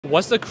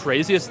What's the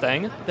craziest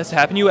thing that's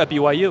happened to you at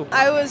BYU?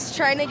 I was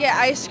trying to get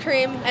ice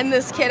cream, and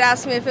this kid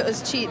asked me if it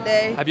was cheat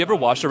day. Have you ever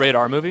watched a rated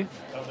R movie?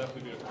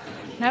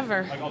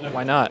 Never.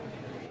 Why not?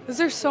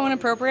 Those are so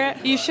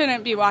inappropriate. You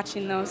shouldn't be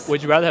watching those.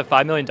 Would you rather have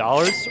 $5 million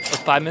or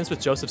 5 minutes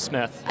with Joseph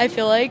Smith? I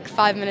feel like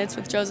 5 minutes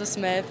with Joseph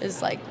Smith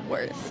is like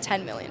worth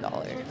 $10 million.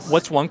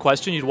 What's one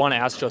question you'd want to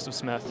ask Joseph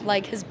Smith?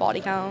 Like his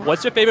body count.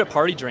 What's your favorite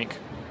party drink?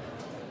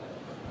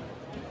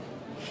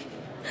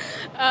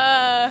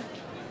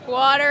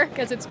 Water,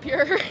 because it's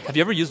pure. Have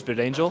you ever used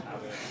VidAngel?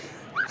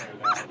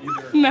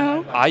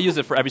 No. I use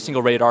it for every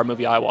single rated R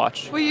movie I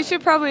watch. Well, you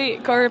should probably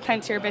go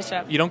repent to your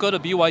bishop. You don't go to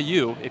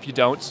BYU if you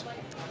don't.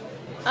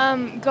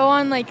 Go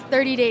on like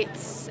 30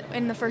 dates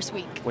in the first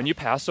week. When you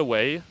pass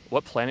away,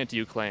 what planet do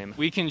you claim?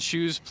 We can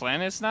choose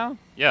planets now?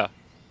 Yeah.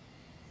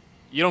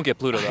 You don't get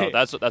Pluto though.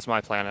 That's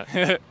my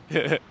planet.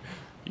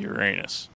 Uranus.